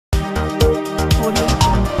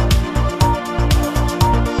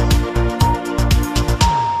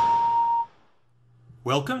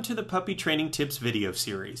Welcome to the Puppy Training Tips video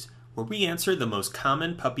series, where we answer the most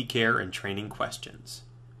common puppy care and training questions.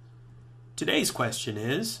 Today's question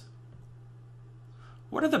is,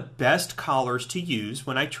 what are the best collars to use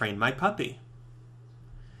when I train my puppy?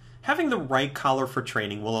 Having the right collar for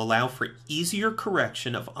training will allow for easier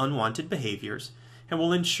correction of unwanted behaviors and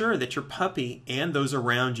will ensure that your puppy and those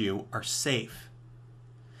around you are safe.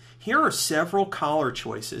 Here are several collar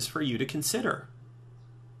choices for you to consider.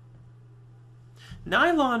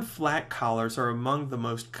 Nylon flat collars are among the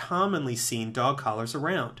most commonly seen dog collars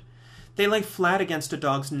around. They lay flat against a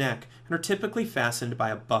dog's neck and are typically fastened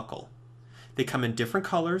by a buckle. They come in different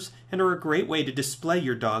colors and are a great way to display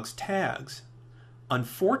your dog's tags.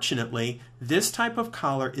 Unfortunately, this type of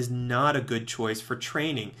collar is not a good choice for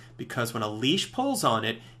training because when a leash pulls on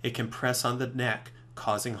it, it can press on the neck,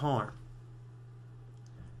 causing harm.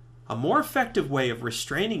 A more effective way of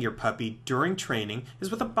restraining your puppy during training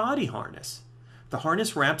is with a body harness. The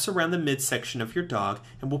harness wraps around the midsection of your dog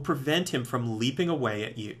and will prevent him from leaping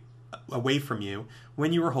away from you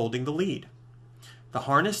when you are holding the lead. The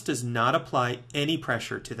harness does not apply any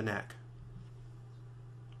pressure to the neck.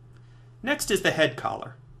 Next is the head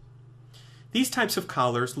collar. These types of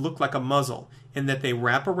collars look like a muzzle in that they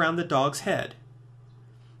wrap around the dog's head.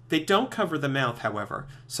 They don't cover the mouth, however,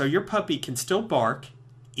 so your puppy can still bark,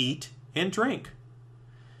 eat, and drink.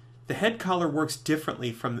 The head collar works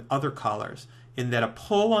differently from other collars in that a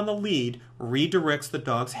pull on the lead redirects the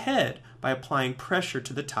dog's head by applying pressure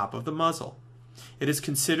to the top of the muzzle. It is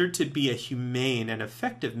considered to be a humane and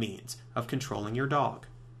effective means of controlling your dog.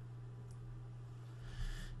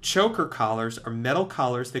 Choker collars are metal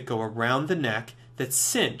collars that go around the neck that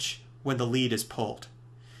cinch when the lead is pulled.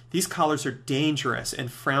 These collars are dangerous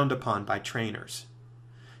and frowned upon by trainers.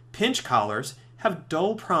 Pinch collars have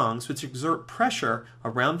dull prongs which exert pressure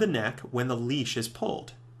around the neck when the leash is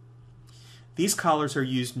pulled. These collars are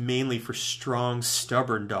used mainly for strong,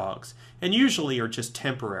 stubborn dogs and usually are just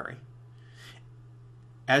temporary.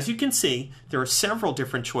 As you can see, there are several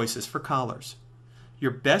different choices for collars.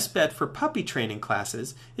 Your best bet for puppy training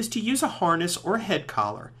classes is to use a harness or head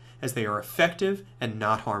collar, as they are effective and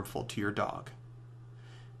not harmful to your dog.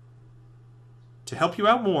 To help you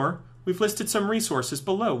out more, we've listed some resources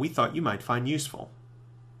below we thought you might find useful.